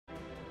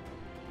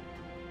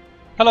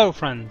Hello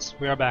friends,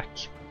 we are back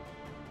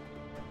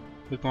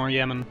with more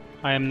Yemen.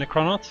 I am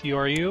Necronaut, you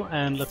are you,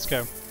 and let's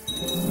go.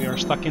 We are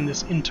stuck in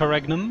this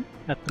interregnum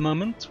at the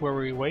moment, where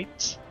we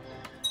wait,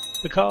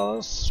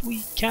 because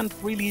we can't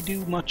really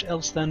do much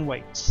else than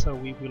wait, so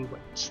we will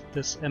wait.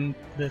 This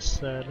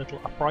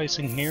little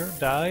uprising here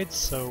died,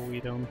 so we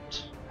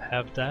don't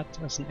have that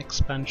as an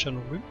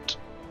expansion route.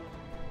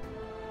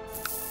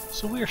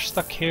 So we are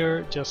stuck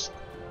here just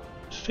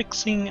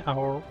fixing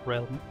our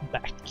realm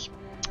back.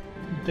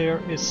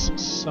 There is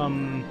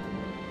some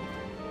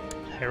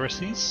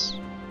heresies.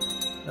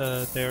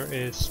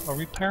 Are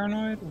we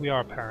paranoid? We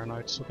are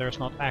paranoid, so there's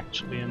not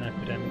actually an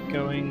epidemic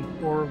going,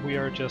 or we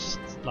are just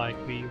like,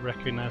 we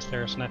recognize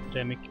there's an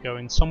epidemic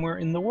going somewhere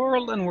in the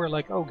world and we're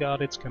like, oh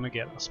god, it's gonna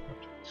get us, but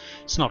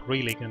it's not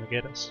really gonna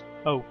get us.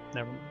 Oh,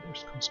 never mind,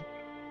 there's concept.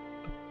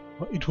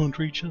 But it won't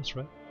reach us,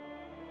 right?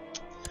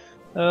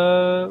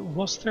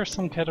 Was there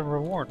some kind of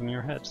reward in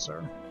your head,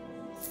 sir?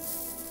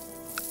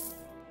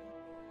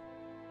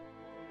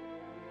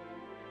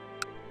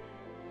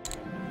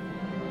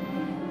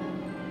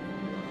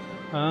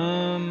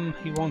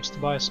 He wants to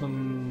buy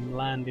some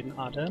land in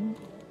Aden.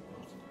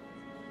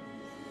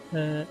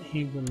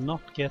 He will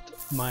not get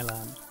my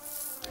land.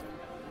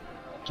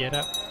 Get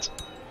out.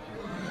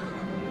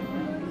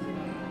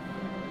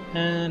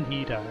 And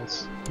he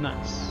dies.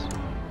 Nice.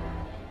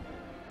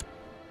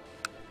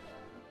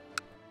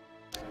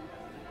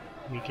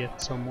 We get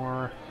some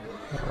more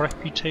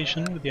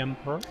reputation with the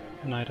Emperor,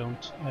 and I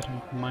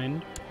don't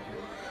mind.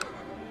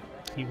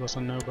 He was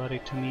a nobody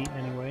to me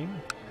anyway.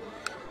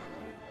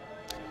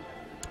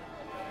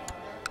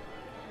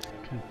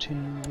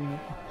 Continuing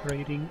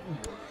upgrading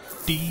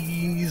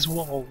these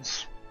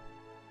walls.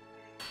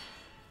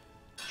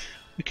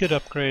 We could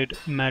upgrade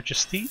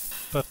Majesty,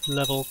 but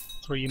level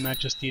 3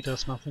 Majesty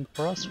does nothing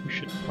for us. We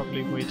should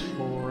probably wait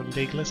for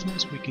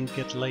legalisms. We can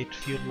get late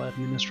feudal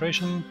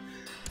administration.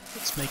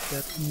 Let's make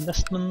that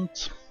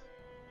investment.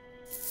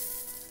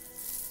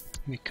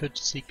 We could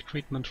seek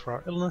treatment for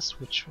our illness,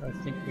 which I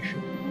think we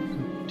should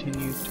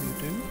continue to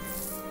do.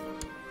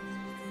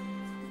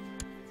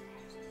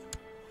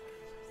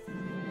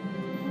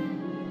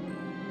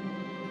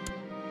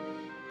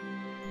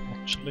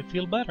 Actually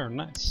feel better,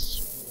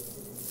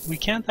 nice. We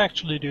can't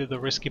actually do the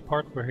risky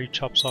part where he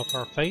chops off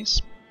our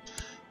face,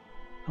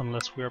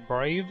 unless we're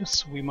brave,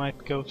 so we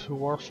might go to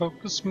war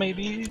focus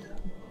maybe.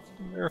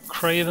 We're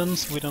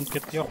cravens, we don't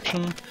get the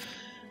option.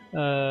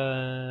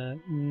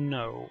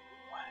 No.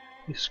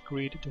 This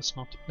greed does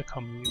not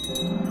become you.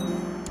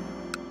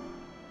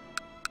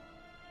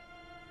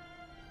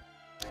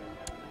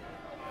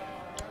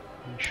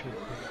 We should do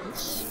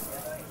this.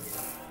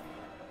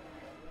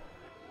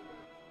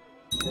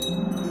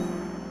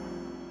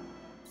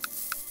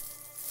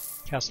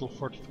 Castle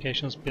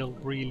fortifications build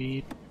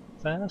really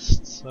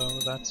fast, so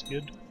that's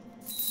good.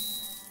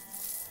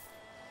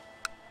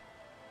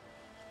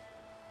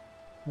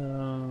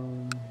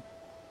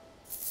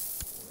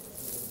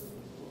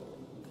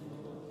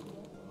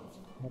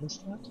 What is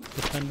that?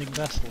 Defending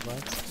vessel,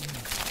 right?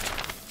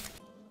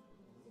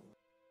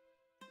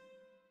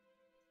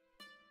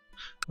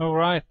 Oh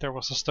right, there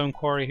was a stone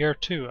quarry here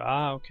too.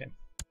 Ah, okay.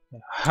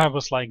 I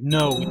was like,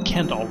 no, it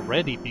can't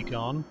already be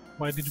gone.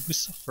 Why did we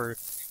suffer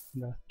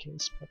in that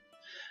case? But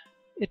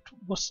it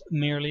was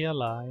merely a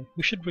lie.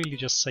 We should really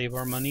just save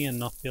our money and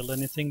not build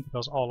anything,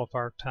 because all of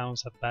our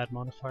towns have bad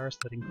modifiers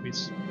that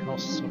increase the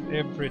costs of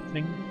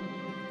everything.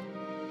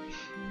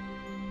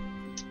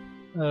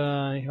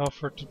 He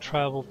offered to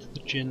travel to the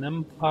Jin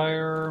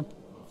Empire.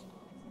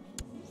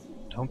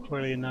 Don't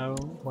really know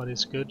what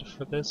is good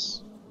for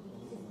this.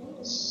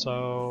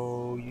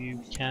 So you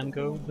can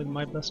go with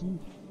my blessing,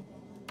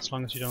 as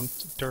long as you don't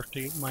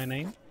dirty my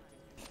name.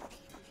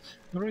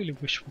 I really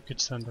wish we could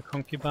send a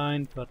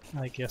concubine, but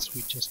I guess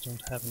we just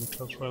don't have any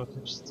close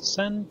relatives to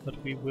send, but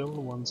we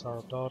will once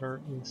our daughter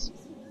is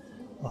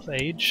of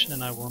age,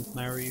 and I won't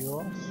marry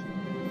you off.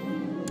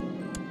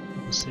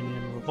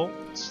 Abyssinian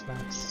revolt,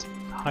 that's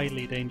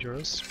highly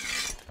dangerous.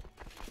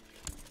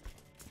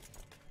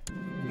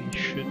 We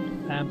should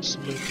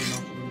absolutely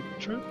not move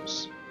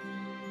troops.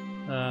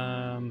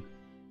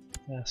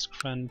 Ask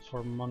friend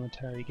for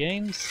monetary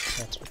gains,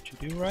 that's what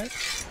you do, right?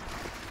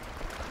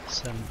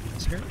 Send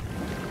these here.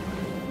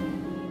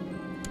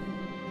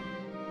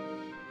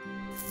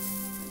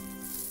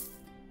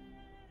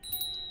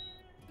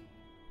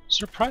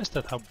 Surprised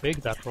at how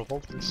big that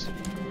revolt is.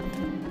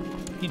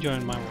 He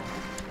joined my war.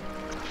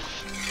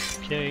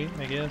 Okay,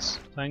 I guess.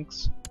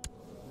 Thanks.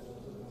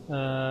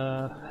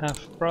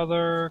 Half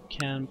brother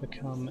can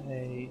become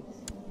a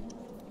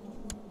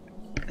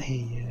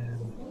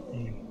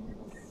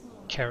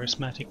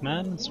charismatic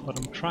man. That's what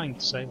I'm trying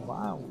to say.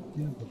 Wow,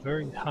 you have a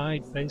very high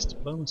base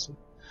diplomacy.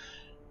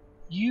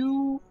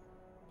 You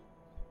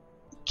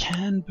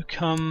can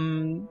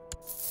become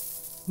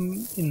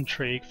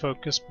intrigue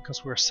focused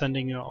because we're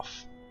sending you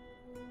off.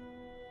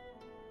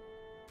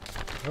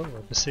 Oh,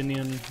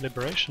 Abyssinian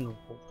Liberation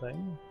Revolt, eh?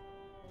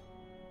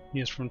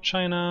 He is from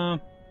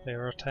China. They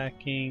are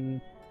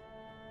attacking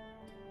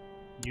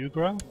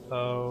Ugra.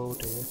 Oh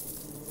dear.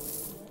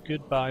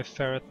 Goodbye,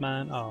 Ferret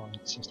Man. Oh,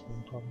 it's just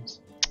one province.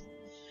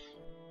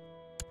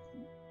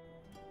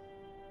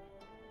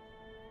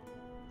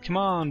 Come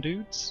on,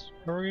 dudes.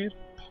 Hurry up.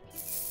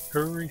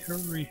 Hurry,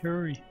 hurry,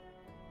 hurry.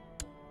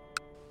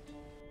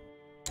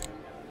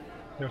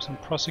 There's some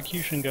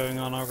prosecution going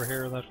on over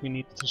here that we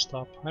need to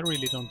stop. I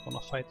really don't want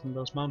to fight in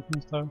those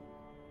mountains, though.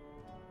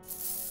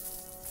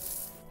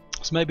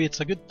 So maybe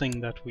it's a good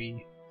thing that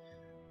we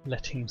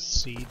let him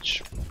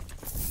siege.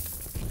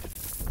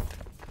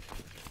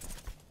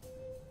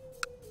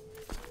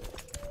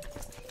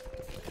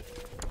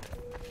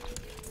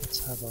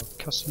 Let's have our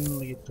cousin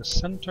lead the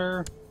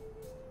center.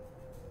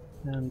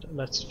 And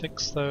let's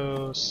fix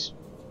those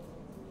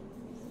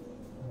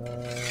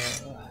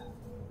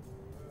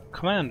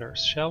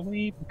commanders, shall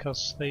we?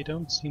 Because they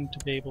don't seem to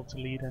be able to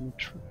lead any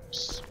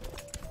troops.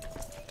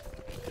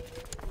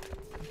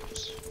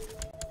 Oops.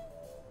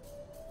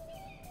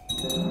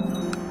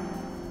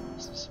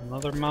 This is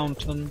another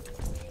mountain.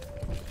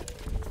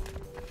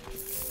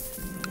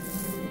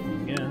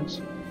 Yes.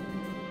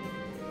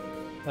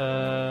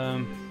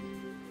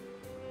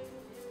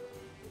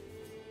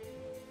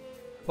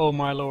 Oh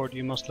my lord,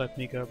 you must let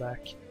me go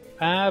back.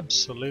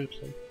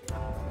 Absolutely.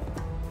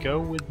 Go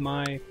with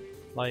my,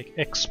 like,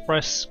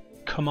 express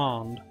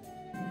command.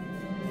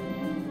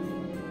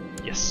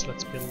 Yes,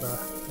 let's build a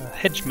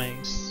hedge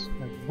maze.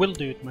 I will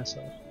do it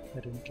myself.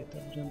 I didn't get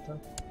that agenda.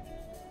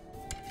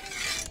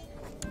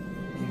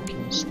 You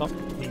can stop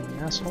being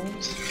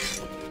assholes.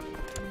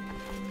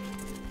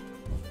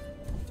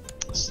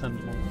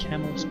 Send my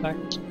camels back.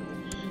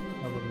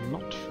 I will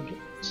not forget.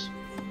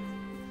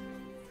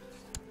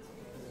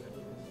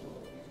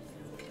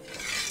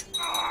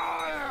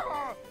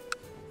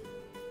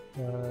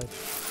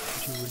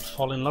 You will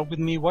fall in love with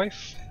me,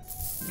 wife.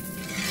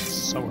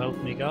 So help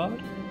me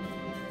God.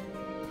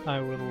 I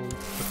will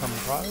become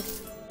proud.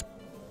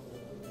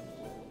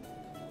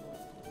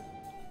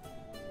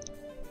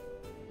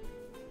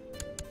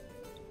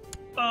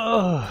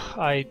 Ugh,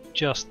 I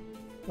just...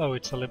 Oh,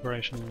 it's a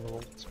liberation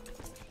world.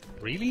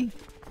 Really?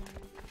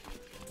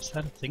 Is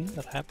that a thing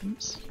that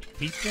happens to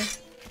people?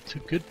 To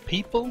good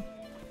people?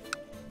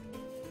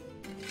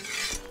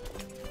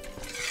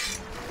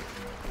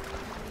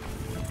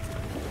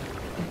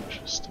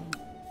 Interesting.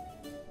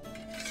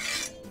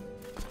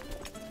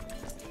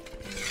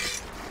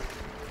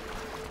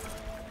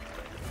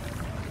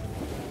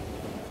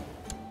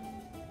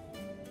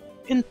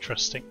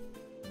 Interesting.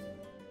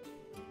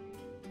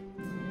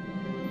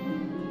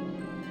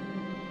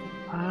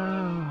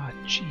 Ah,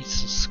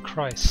 Jesus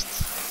Christ.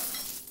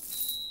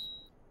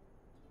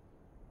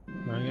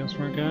 I guess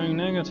we're going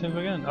negative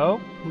again. Oh,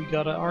 we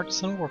got an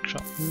artisan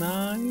workshop.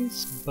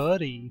 Nice,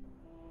 buddy.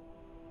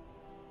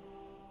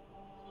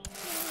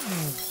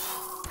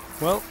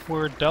 Well,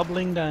 we're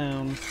doubling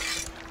down.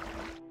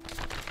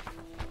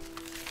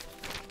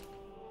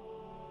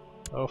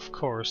 Of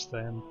course the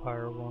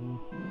Empire won.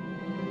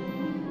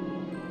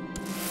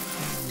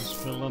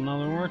 Let's build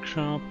another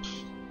workshop.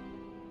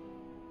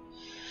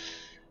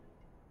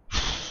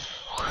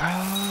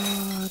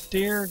 Ah,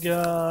 dear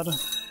God.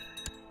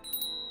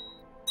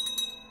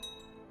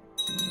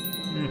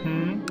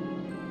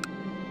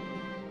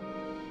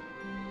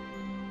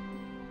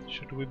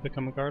 Should we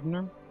become a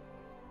gardener?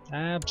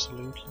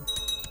 Absolutely.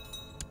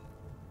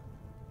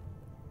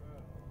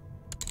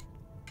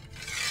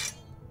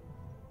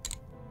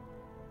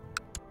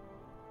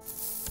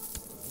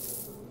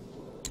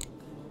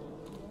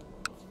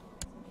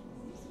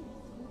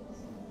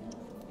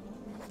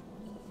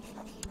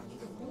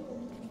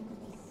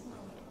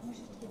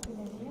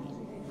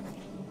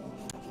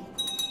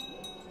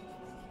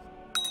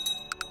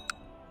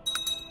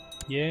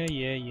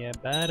 Yeah,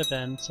 bad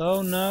events.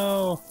 Oh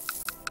no!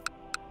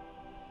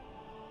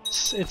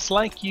 It's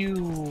like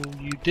you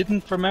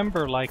didn't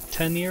remember like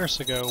 10 years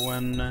ago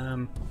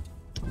when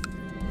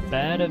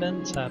bad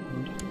events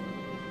happened.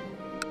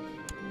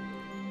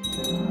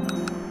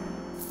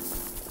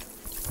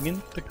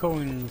 Mint the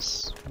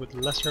coins with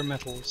lesser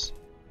metals.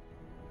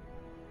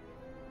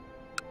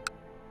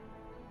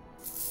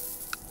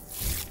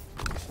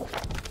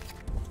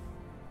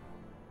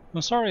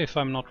 I'm sorry if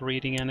I'm not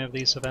reading any of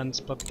these events,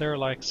 but they're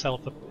like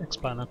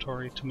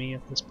self-explanatory to me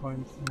at this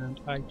point, and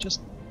I just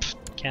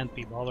can't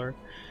be bothered.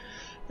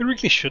 I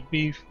really should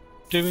be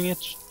doing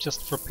it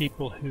just for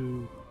people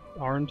who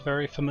aren't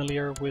very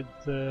familiar with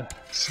the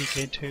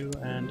CK2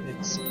 and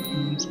its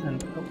ins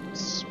and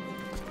outs.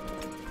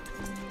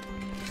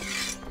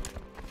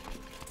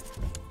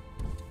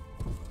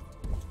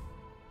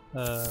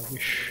 We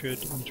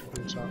should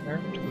introduce our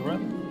heir to the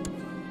realm.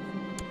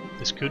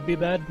 This could be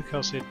bad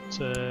because it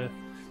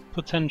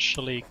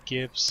potentially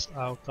gives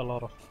out a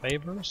lot of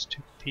favors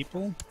to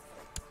people.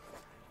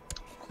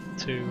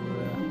 To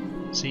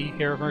see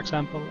here, for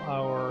example,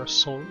 our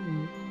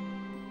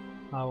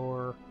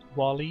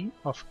Wali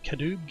of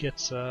Kadub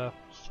gets a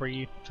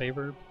free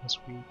favor because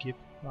we give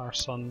our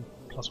son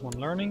 +1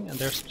 learning, and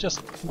there's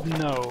just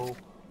no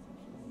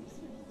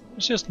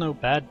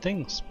bad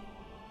things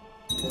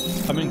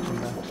coming from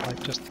that,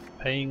 like just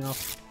paying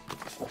off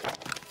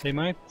They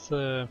might...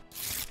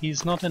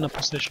 he's not in a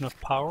position of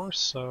power,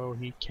 so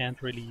he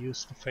can't really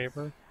use the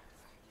favor.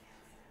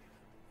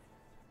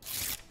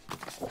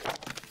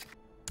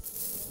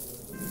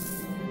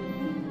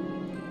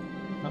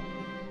 Oh,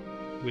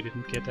 we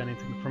didn't get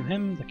anything from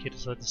him. The kid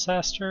is a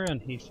disaster, and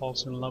he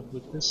falls in love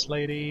with this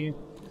lady.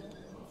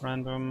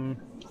 Random.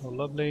 How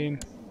lovely.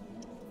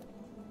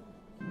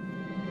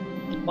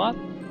 What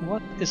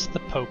is the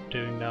Pope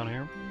doing down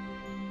here?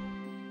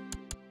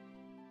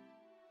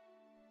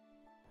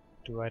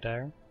 Do I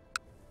dare?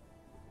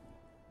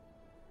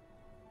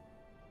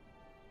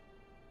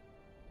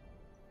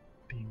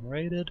 Being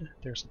raided.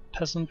 There's a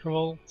peasant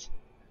revolt.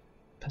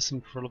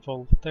 Peasant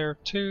revolt there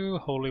too.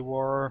 Holy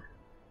war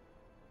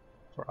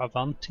for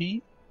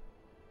Avanti.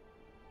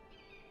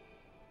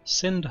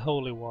 Sind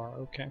Holy War,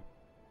 okay.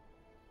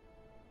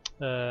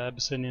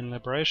 Abyssinian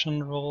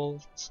Liberation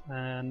Revolt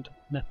and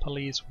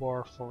Nepalese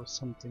War for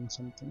something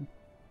something.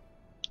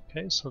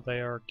 Okay, so they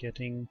are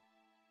getting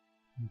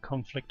in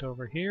conflict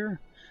over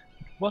here.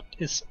 What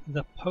is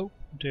the Pope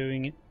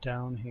doing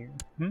down here?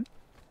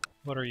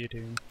 What are you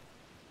doing?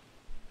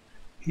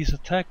 He's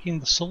attacking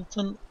the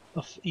Sultan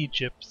of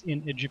Egypt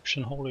in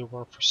Egyptian Holy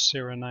War for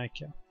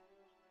Cyrenaica.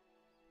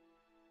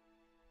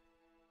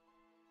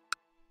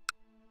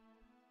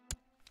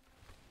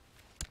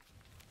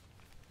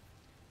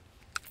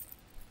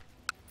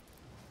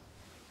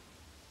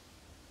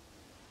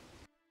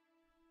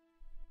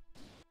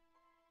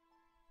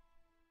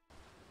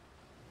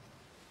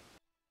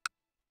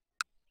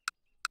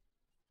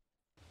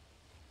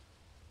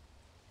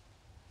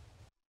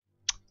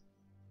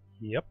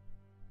 Yep.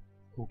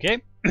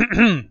 Okay.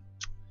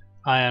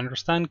 I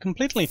understand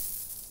completely.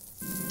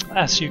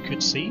 As you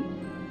could see,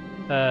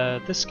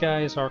 this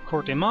guy is our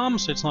court imam,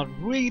 so it's not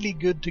really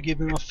good to give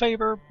him a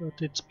favor,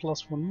 but it's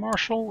 +1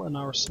 martial, and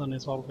our son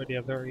is already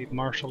a very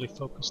martially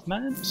focused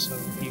man, so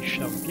he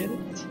shall get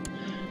it.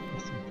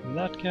 Nothing from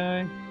that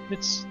guy.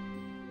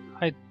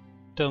 I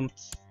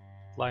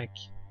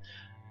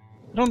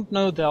don't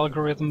know the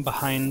algorithm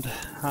behind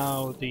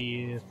how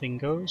the thing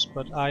goes,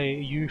 but I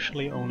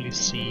usually only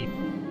see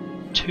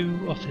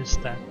 2 of his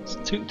stats,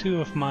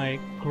 two of my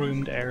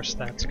groomed heir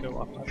stats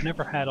go up. I've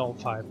never had all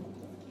 5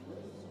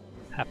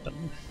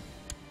 happen.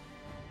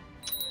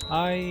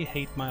 I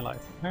hate my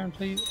life.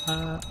 Apparently,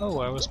 oh,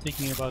 I was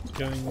speaking about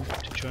going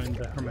to join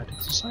the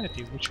Hermetic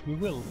Society, which we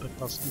will,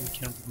 because we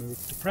can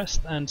remove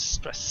depressed and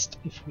stressed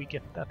if we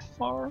get that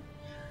far.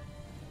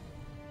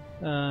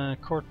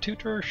 Court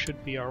tutor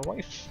should be our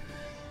wife.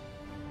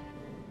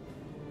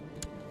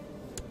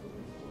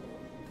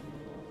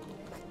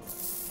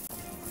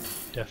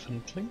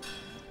 Definitely.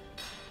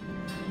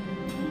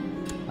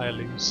 I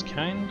lose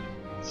kind.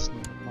 It's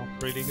not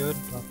really good,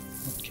 but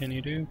what can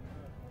you do?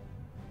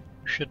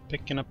 Should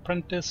pick an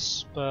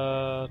apprentice,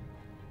 but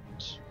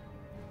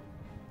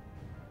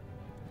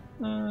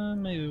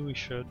maybe we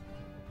should.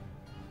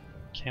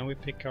 Can we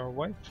pick our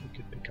wife? We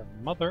could pick our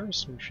mother,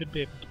 so we should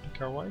be able to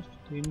pick our wife.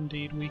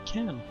 Indeed we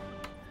can.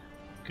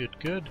 Good,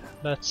 good.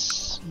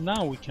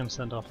 Now we can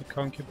send off a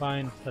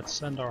concubine. Let's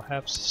send our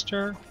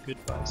half-sister.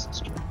 Goodbye,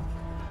 sister.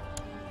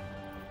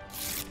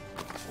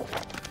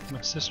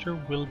 My sister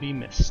will be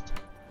missed.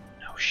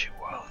 No, she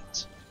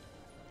won't.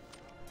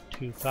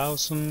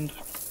 2000.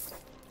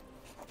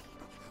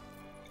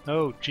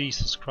 Oh,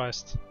 Jesus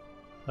Christ.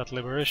 That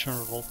Liberation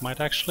Revolt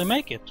might actually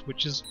make it,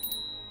 which is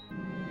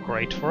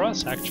great for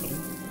us, actually.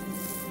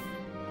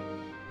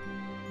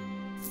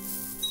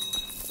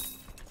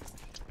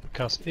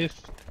 Because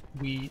if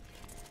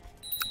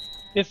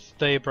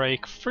they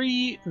break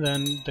free,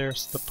 then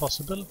there's the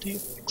possibility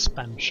of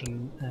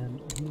expansion,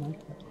 and we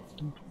like that,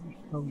 don't we?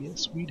 Oh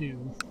yes, we do.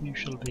 You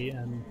shall be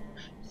an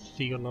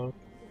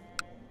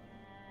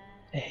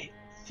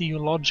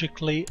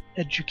theologically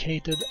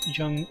educated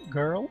young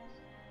girl.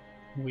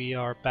 We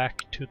are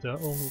back to the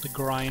old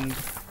grind.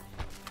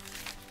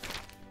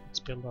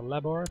 Let's build a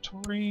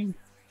laboratory.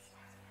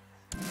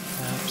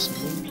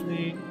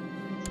 Absolutely.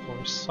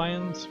 For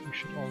science, we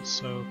should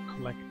also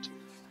collect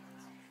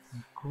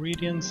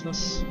ingredients.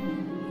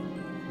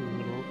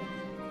 We will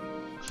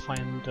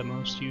find the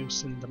most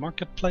use in the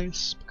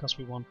marketplace because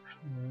we want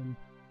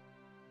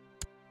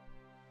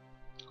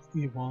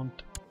the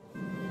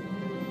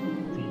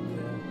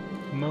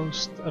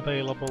most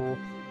available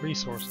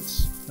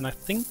resources, and I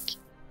think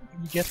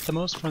you get the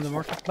most from the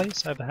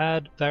marketplace. I've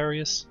had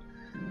various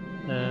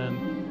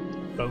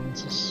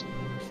bonuses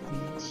and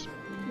things.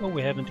 Oh,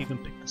 we haven't even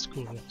picked the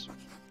school yet.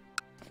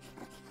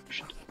 We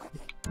should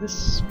pick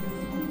this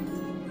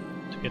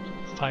to get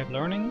 5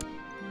 learning.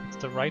 It's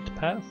the right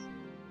path.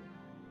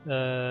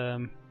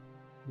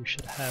 We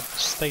should have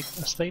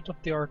a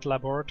state-of-the-art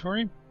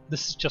laboratory.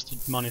 This is just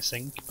a money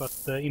sink, but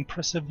the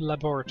impressive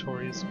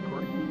laboratory is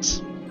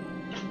great.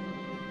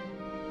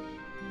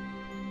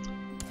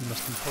 We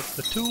must import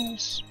the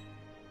tools.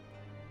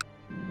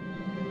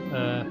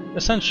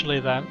 Essentially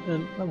that,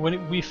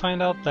 when we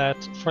find out that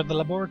for the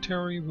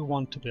laboratory we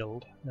want to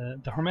build,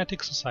 the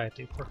Hermetic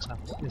Society, for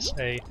example, is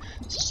a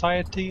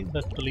society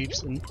that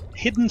believes in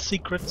hidden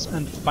secrets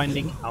and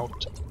finding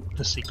out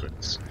the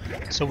secrets.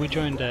 So we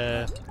joined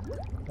an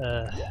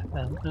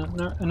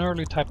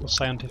early type of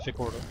scientific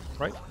order,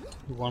 right?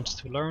 Who wants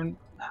to learn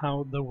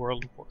how the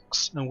world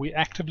works, and we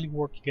actively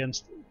work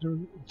against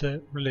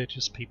the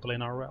religious people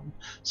in our realm.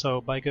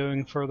 So by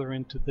going further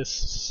into this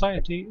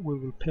society, we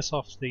will piss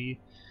off the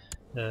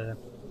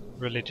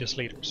religious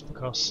leaders,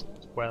 because,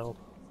 well,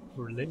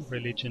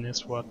 religion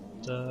is what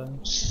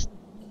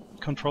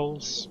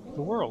controls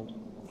the world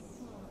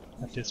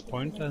at this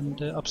point,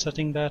 and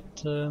upsetting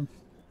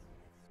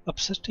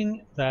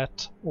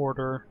that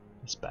order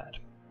is bad,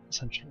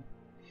 essentially.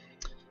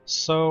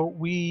 So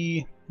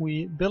we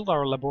built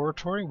our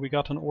laboratory. We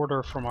got an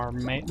order from our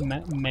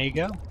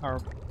Mega,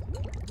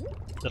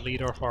 the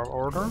leader of our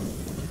order,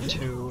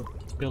 to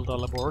build a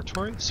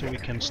laboratory so we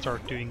can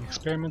start doing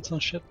experiments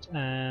and shit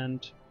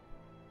and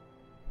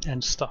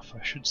stuff,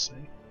 I should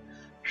say.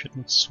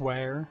 Shouldn't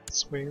swear.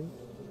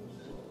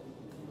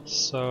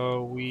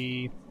 So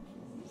we...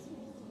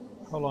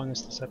 How long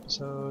is this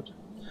episode?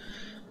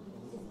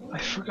 I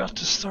forgot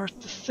to start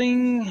the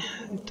thing.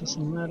 It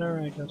doesn't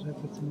matter, I got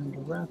everything under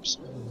wraps.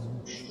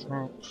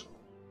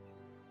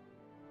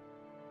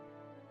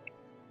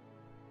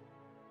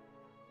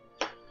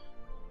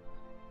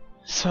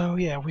 So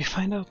yeah, we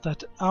find out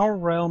that our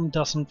realm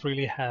doesn't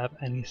really have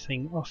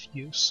anything of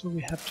use, so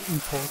we have to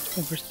import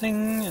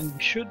everything, and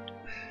we should.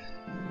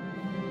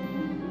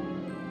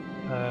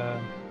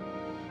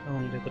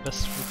 Only the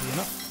best will be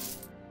enough.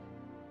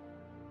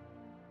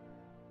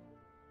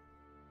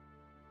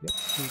 Yep,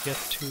 we get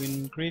 2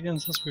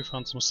 ingredients. We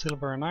found some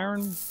silver and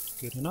iron,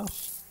 good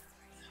enough.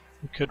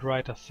 We could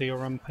write a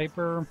theorem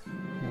paper,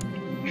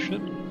 and we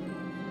should.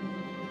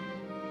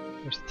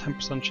 There's a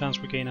 10% chance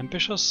we gain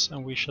ambitious,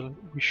 and we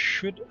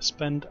should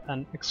spend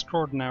an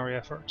extraordinary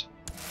effort.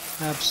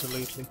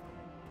 Absolutely.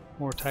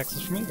 More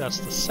taxes for me. That's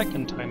the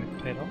second time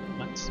it paid off.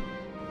 Nice.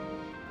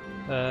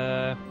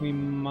 We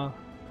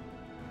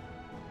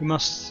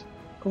must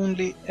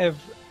only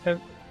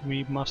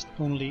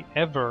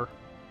ever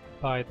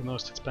buy the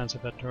most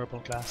expensive and durable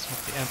glass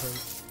of the ever.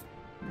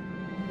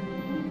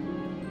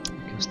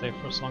 You can stay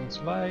for as long as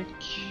you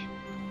like.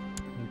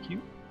 Thank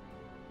you.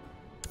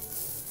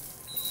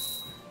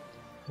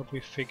 Have we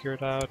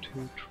figured out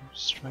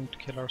who's trying to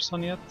kill our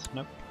son yet?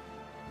 Nope.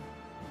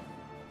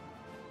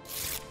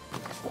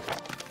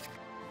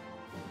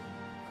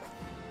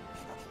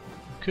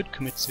 We could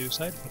commit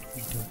suicide, but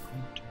we don't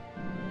want to.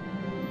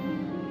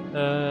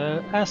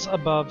 As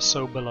above,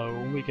 so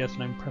below, we get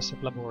an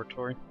impressive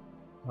laboratory.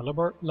 My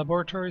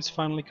laboratory is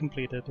finally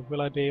completed.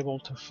 Will I be able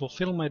to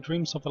fulfill my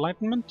dreams of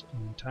enlightenment?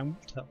 Only time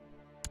will tell.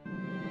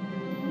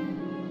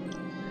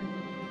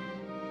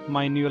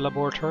 My new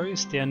laboratory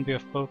is the envy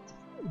of both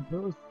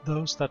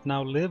those that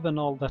now live and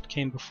all that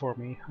came before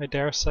me. I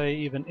dare say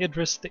even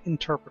Idris the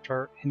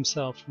interpreter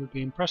himself will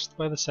be impressed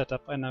by the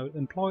setup I now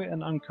employ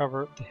and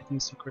uncover the hidden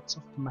secrets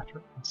of the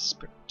matter and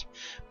spirit.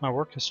 My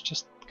work has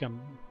just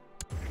begun.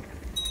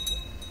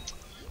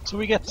 So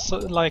we get,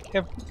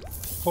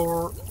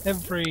 for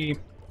every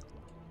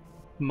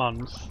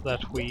month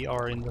that we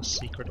are in the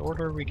secret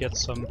order, we get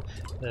some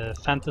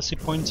fantasy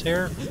points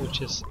here,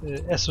 which is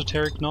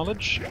esoteric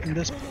knowledge. In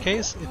this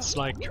case, it's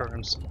like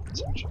currency,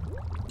 essentially.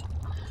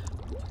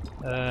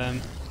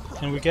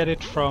 And we get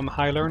it from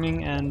high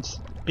learning and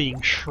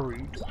being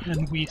shrewd.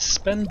 And we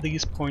spend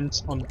these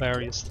points on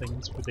various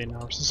things within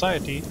our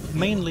society,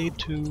 mainly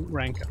to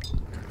rank up.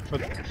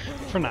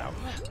 For now,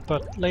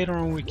 but later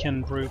on we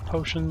can brew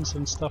potions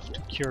and stuff to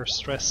cure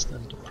stressed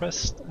and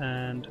depressed,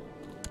 and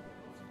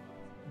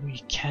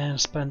we can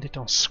spend it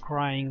on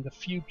scrying the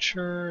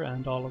future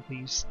and all of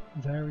these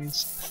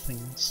various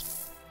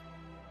things.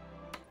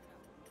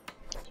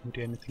 Can we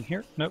do anything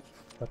here? Nope,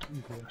 but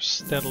we are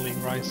steadily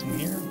rising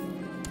here.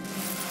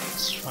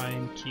 Let's try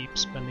and keep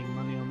spending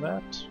money on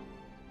that.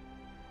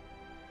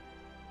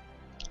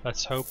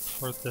 Let's hope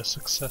for the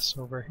success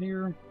over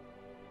here.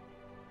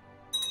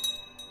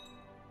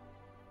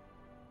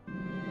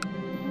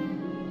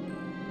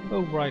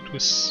 Oh right,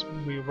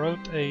 we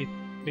wrote a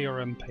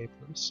theorem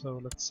paper, so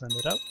let's send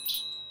it out.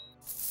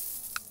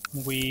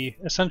 We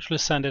essentially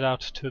send it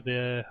out to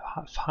the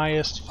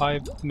highest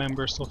 5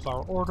 members of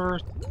our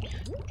order,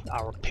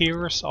 our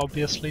peers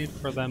obviously,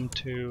 for them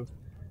to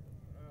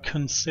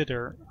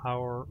consider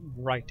our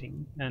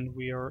writing. And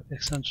we are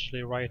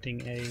essentially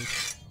writing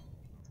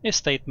a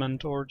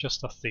statement or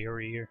just a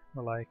theory,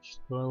 like,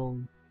 well,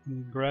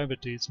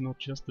 gravity is not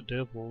just the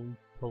devil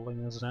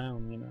pulling us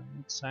down, you know,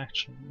 it's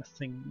actually a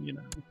thing, you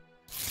know.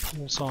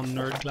 Pulls on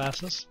nerd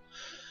glasses.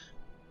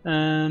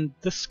 And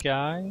this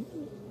guy,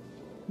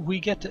 we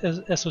get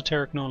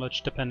esoteric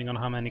knowledge depending on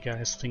how many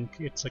guys think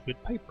it's a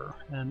good paper.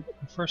 And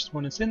the first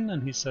one is in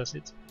and he says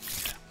it's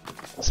good.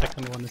 The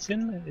second one is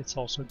in, it's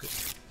also good.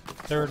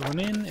 Third one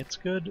in, it's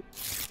good.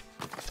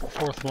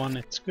 Fourth one,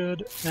 it's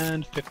good.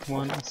 And fifth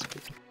one is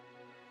good.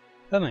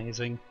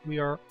 Amazing. We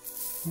are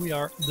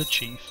the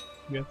chief.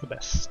 We are the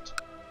best.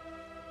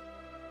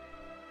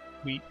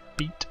 We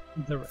beat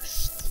the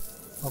rest,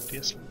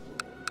 obviously.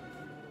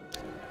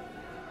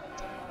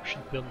 We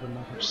should build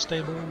another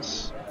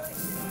stables.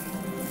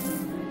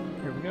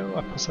 Here we go.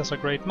 I possess a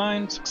great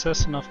mind.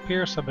 Success. Enough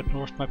peers have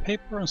endorsed my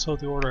paper, and so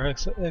the order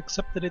has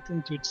accepted it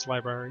into its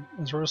library.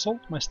 As a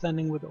result, my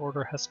standing with the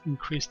order has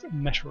increased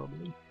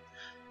immeasurably.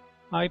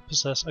 I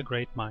possess a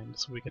great mind.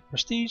 So we get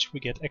prestige, we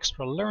get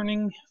extra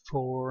learning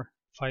for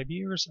 5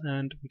 years,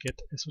 and we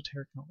get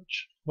esoteric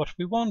knowledge. What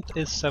we want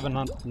is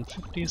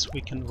 750, so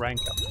we can rank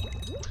up.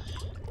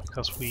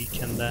 Because we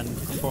can then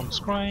perform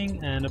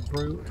scrying and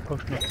brew a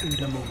potion of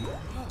eudaimonia.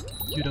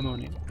 I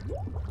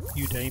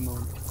don't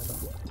know.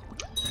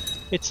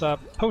 It's a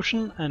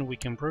potion and we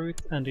can brew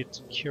it, and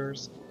it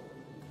cures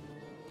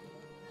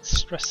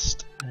stress,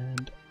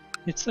 and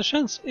it's a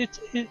chance. It's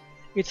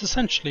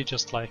essentially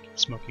just like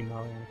smoking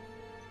marijuana.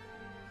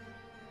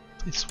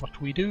 It's what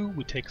we do.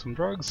 We take some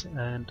drugs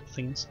and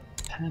things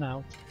pan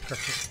out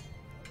perfectly.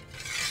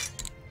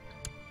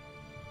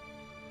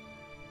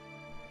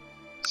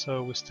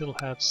 So we still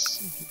have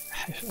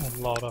a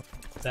lot of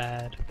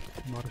bad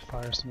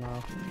modifiers in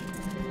our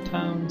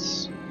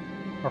towns.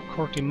 Our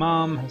court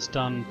imam has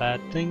done bad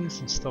things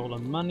and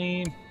stolen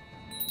money.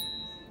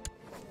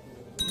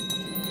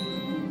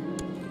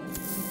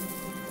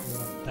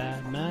 You're a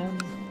bad man.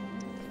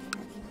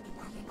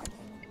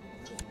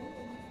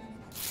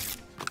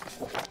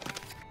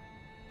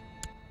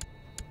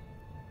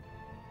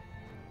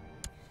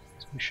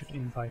 So we should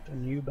invite a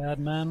new bad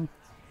man.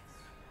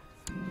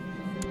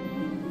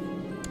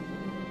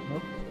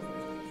 Nope.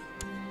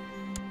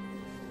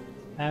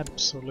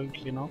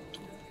 Absolutely not.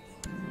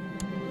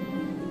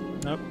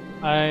 Nope.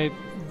 I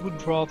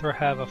would rather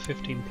have a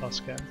 15 plus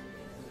guy.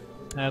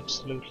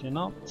 Absolutely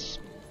not.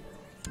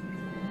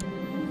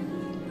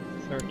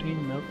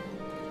 13, nope.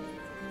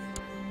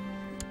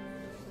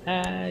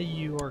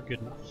 You are good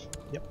enough.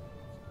 Yep.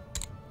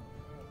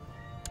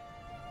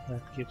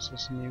 That gives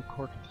us a new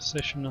court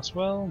physician as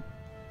well.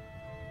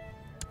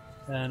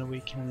 And we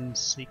can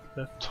seek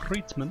the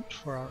treatment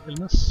for our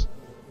illness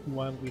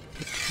while we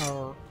put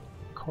our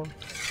court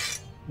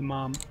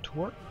imam to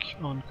work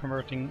on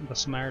converting the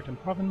Samaritan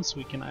province.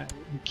 We can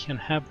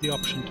have the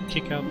option to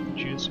kick out the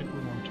Jews if we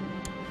want to.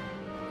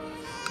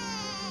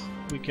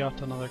 We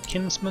got another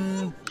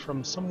kinsman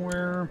from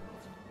somewhere.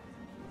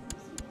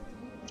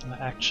 I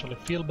actually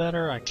feel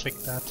better. I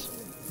clicked that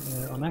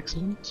on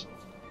accident.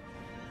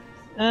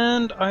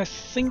 And I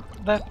think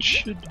that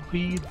should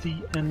be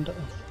the end of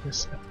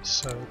this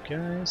episode,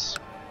 guys.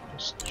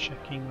 Just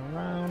checking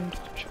around,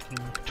 checking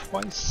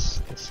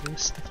twice. This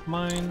list of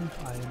mine.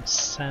 I am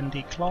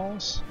Sandy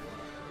Claus.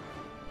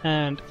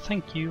 And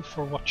thank you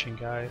for watching,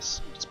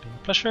 guys. It's been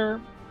a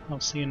pleasure. I'll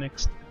see you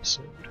next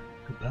episode.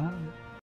 Goodbye.